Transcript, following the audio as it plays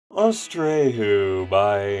Austraeoh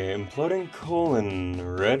by Imploding Colon,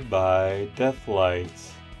 read by Deathlight.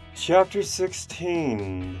 Chapter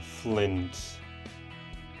 16, Flint.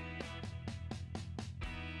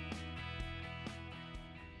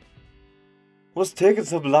 What's taking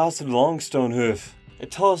so blasted long, Stonehoof? A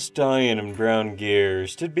tall stallion in brown gear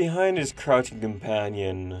stood behind his crouching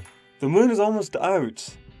companion. The moon is almost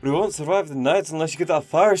out. We won't survive the night unless you get that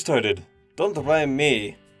fire started. Don't blame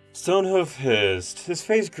me. Stonehoof hissed, his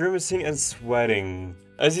face grimacing and sweating,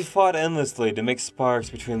 as he fought endlessly to make sparks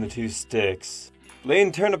between the two sticks.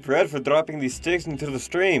 Blame Turnip Red for dropping these sticks into the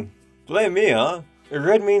stream. Blame me, huh? A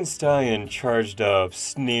red-maned stallion charged up,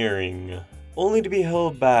 sneering, only to be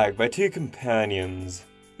held back by two companions.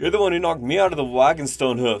 You're the one who knocked me out of the wagon,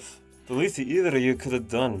 Stonehoof. The least that either of you could have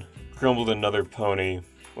done, grumbled another pony.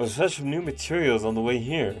 Was fetched some new materials on the way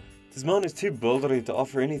here. This mountain is too bouldery to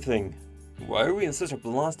offer anything. Why are we in such a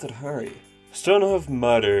blasted hurry? Stonehoof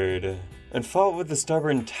muttered, and fought with the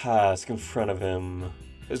stubborn task in front of him.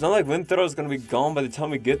 It's not like Winthrow's gonna be gone by the time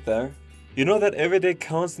we get there. You know that every day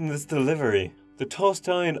counts in this delivery, the tall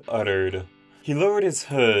stallion uttered. He lowered his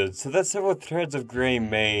hood so that several threads of grey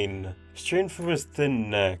mane strained from his thin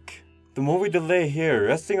neck. The more we delay here,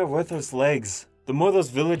 resting our worthless legs, the more those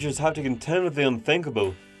villagers have to contend with the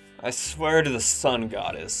unthinkable. I swear to the sun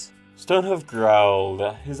goddess. Stonehoof growled,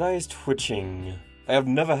 his eyes twitching. I have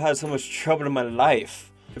never had so much trouble in my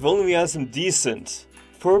life. If only we had some decent.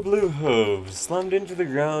 Four blue hooves slammed into the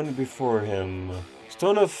ground before him.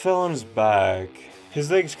 Stonehoof fell on his back, his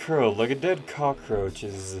legs curled like a dead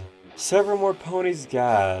cockroach's. Several more ponies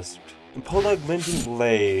gasped and pulled out glinting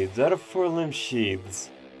blades out of four-limb sheaths.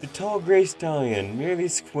 The tall grey stallion merely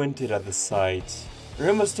squinted at the sight.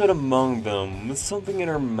 Rima stood among them with something in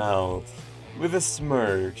her mouth. With a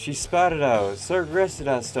smirk, she spat it out so it rested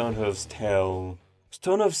at Stonehoof's tail.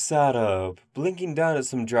 Stonehoof sat up, blinking down at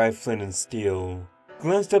some dry flint and steel.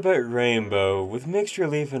 Glanced up at Rainbow with mixed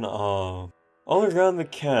relief and awe. All around the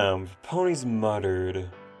camp, ponies muttered,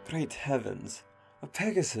 "Great heavens, a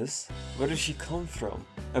Pegasus? Where does she come from?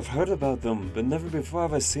 I've heard about them, but never before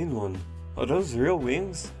have I seen one. Are those real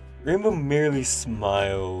wings?" Rainbow merely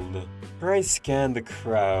smiled. Her eyes scanned the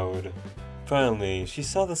crowd. Finally, she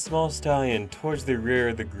saw the small stallion towards the rear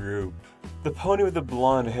of the group. The pony with the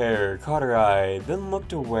blonde hair caught her eye, then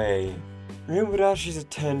looked away. Rainbow Dash's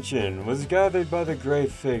attention was gathered by the grey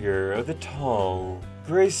figure of the tall,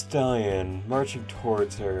 grey stallion marching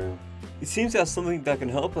towards her. "It seems to have something that can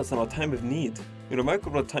help us in our time of need. You're a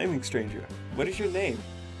remarkable timing, stranger. What is your name?"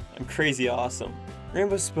 "I'm Crazy Awesome."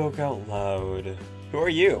 Rainbow spoke out loud. "Who are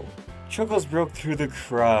you?" Chuckles broke through the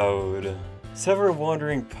crowd. Several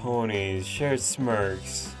wandering ponies shared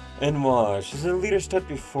smirks and watched as the leader stood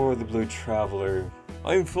before the blue traveler.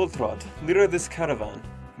 "I'm Fulltrot, leader of this caravan,"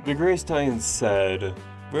 the grey stallion said.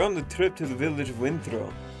 "We're on the trip to the village of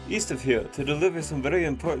Winthrowh, east of here, to deliver some very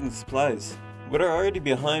important supplies. We're already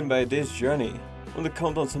behind by a day's journey, on the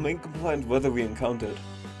count on some incompliant weather we encountered.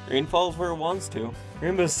 Rain falls where it wants to,"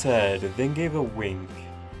 Rainbow said, then gave a wink.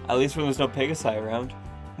 "At least when there's no Pegasi around."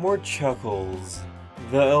 More chuckles.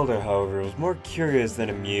 The elder, however, was more curious than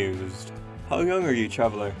amused. "How young are you,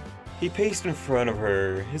 traveler?" He paced in front of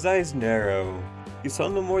her, his eyes narrow. "You saw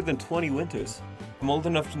no more than 20 winters. I'm old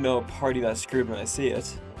enough to know a party that's screwed when I see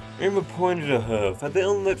it." Rainbow pointed a hoof at the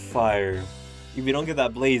unlit fire. "If you don't get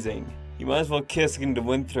that blazing, you might as well kiss getting to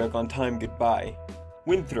Winthrowh on time goodbye."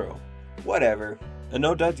 "Winthrowh? Whatever. And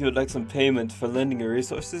no doubt you would like some payment for lending your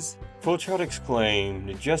resources?" Fulltrot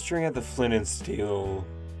exclaimed, gesturing at the flint and steel.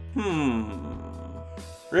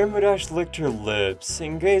 Rainbow Dash licked her lips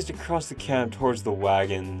and gazed across the camp towards the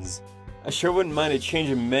wagons. "I sure wouldn't mind a change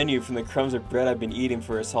of menu from the crumbs of bread I've been eating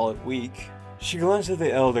for a solid week." She glanced at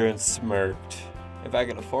the elder and smirked. "If I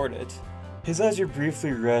can afford it." His eyes were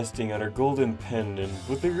briefly resting on her golden pendant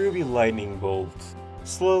with the ruby lightning bolt.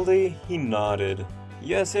 Slowly, he nodded.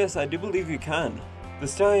 Yes, I do believe you can." The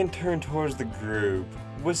stallion turned towards the group,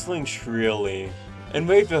 whistling shrilly, and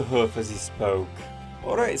waved a hoof as he spoke.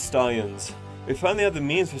 "Alright, stallions. We finally have the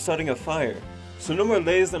means for starting a fire, so no more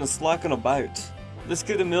lazy and slacking about. Let's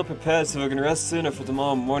get the meal prepared so we can rest sooner for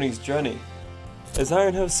tomorrow morning's journey." As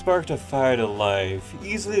Ironhoof sparked a fire to life,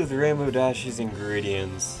 easily with Rainbow Dash's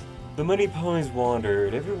ingredients, the many ponies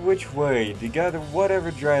wandered every which way to gather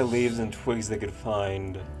whatever dry leaves and twigs they could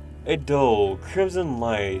find. A dull, crimson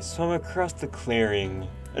light swam across the clearing,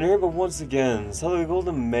 and Rainbow once again saw the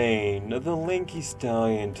golden mane of the lanky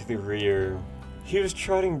stallion to the rear. He was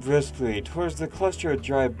trotting briskly towards the cluster of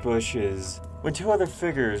dry bushes when two other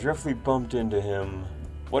figures roughly bumped into him.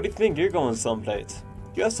 "What do you think? You're going someplace."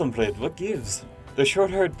 "Yeah, someplace. What gives?" The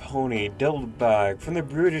short-haired pony doubled back from the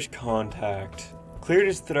brutish contact. cleared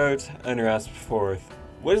his throat, and rasped forth.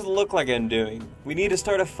 What does it look like I'm doing? We need to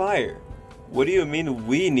start a fire. What do you mean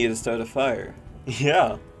we need to start a fire?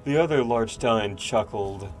 Yeah, the other large stallion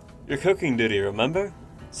chuckled. You're cooking duty, remember?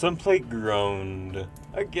 Sunplate groaned.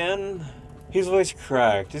 Again? His voice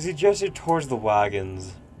cracked as he gestured towards the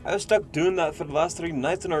wagons. I was stuck doing that for the last 3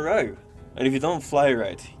 nights in a row. And if you don't fly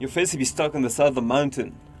right, your face will be stuck on the side of the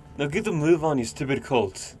mountain. Now get the move on, you stupid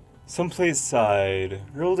colt. Sunplate sighed,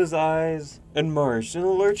 rolled his eyes, and marched in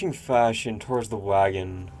a lurching fashion towards the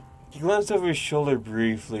wagon. He glanced over his shoulder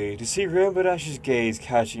briefly to see Rainbow Dash's gaze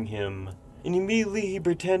catching him, and immediately he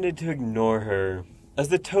pretended to ignore her. As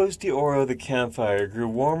the toasty aura of the campfire grew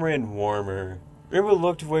warmer and warmer, Rainbow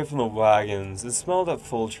looked away from the wagons and smiled at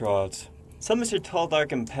Full Trot. So Mr. Tall,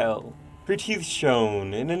 Dark, and Pale. Her teeth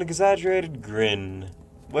shone in an exaggerated grin.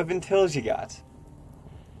 What tails you got?